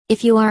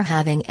If you are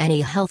having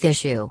any health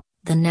issue,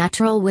 the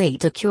natural way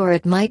to cure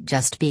it might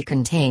just be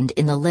contained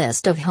in the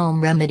list of home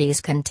remedies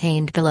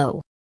contained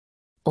below.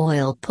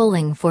 Oil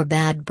pulling for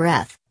bad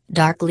breath,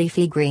 dark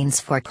leafy greens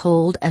for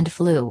cold and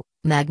flu,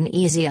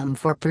 magnesium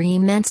for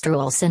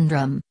premenstrual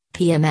syndrome,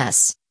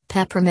 PMS,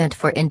 peppermint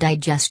for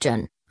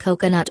indigestion,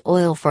 coconut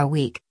oil for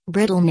weak,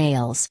 brittle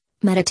nails,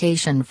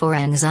 meditation for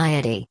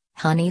anxiety,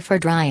 honey for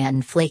dry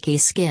and flaky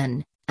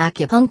skin,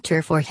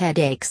 acupuncture for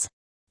headaches.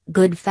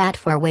 Good fat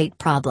for weight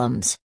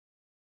problems.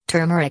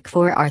 Turmeric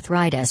for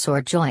arthritis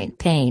or joint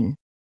pain.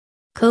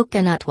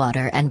 Coconut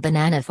water and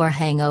banana for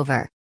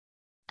hangover.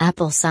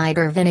 Apple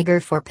cider vinegar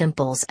for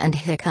pimples and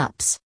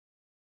hiccups.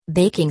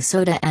 Baking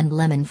soda and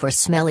lemon for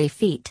smelly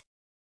feet.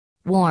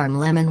 Warm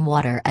lemon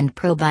water and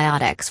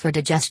probiotics for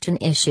digestion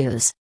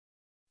issues.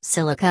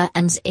 Silica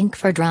and zinc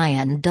for dry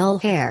and dull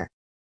hair.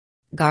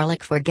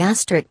 Garlic for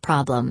gastric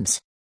problems.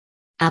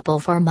 Apple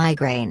for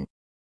migraine.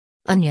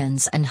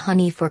 Onions and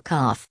honey for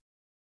cough.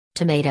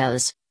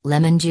 Tomatoes,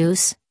 lemon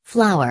juice,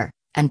 flour,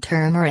 and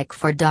turmeric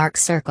for dark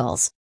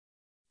circles.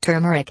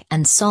 Turmeric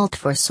and salt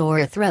for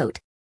sore throat.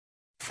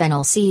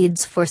 Fennel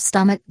seeds for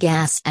stomach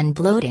gas and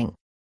bloating.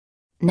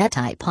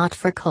 Neti pot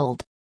for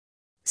cold.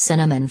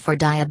 Cinnamon for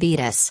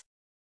diabetes.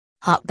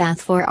 Hot bath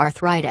for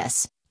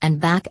arthritis, and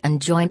back and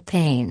joint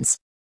pains.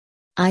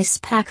 Ice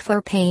pack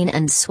for pain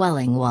and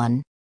swelling.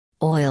 1.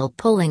 Oil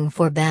pulling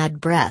for bad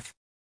breath.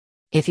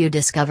 If you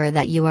discover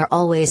that you are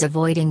always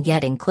avoiding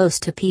getting close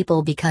to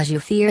people because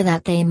you fear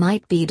that they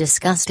might be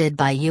disgusted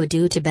by you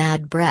due to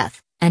bad breath,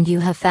 and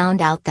you have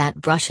found out that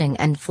brushing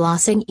and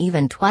flossing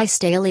even twice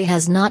daily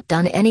has not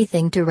done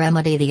anything to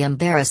remedy the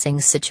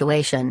embarrassing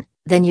situation,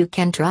 then you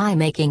can try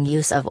making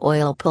use of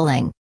oil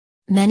pulling.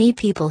 Many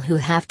people who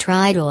have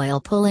tried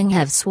oil pulling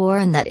have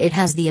sworn that it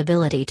has the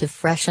ability to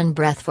freshen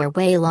breath for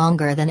way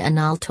longer than an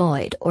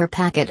Altoid or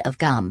packet of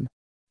gum.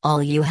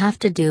 All you have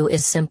to do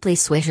is simply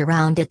swish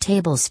around a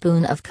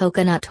tablespoon of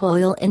coconut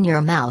oil in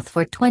your mouth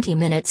for 20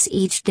 minutes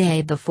each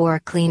day before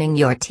cleaning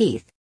your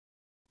teeth.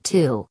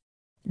 2.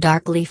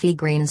 Dark leafy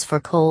greens for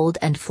cold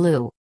and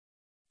flu.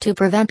 To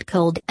prevent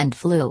cold and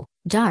flu,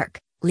 dark,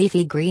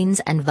 leafy greens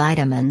and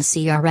vitamin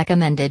C are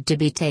recommended to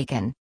be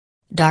taken.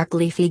 Dark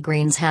leafy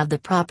greens have the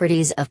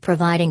properties of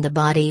providing the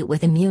body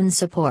with immune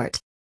support.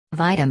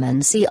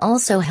 Vitamin C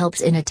also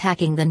helps in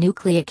attacking the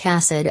nucleic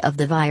acid of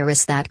the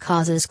virus that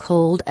causes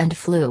cold and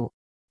flu.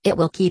 It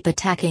will keep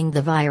attacking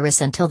the virus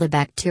until the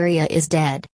bacteria is dead.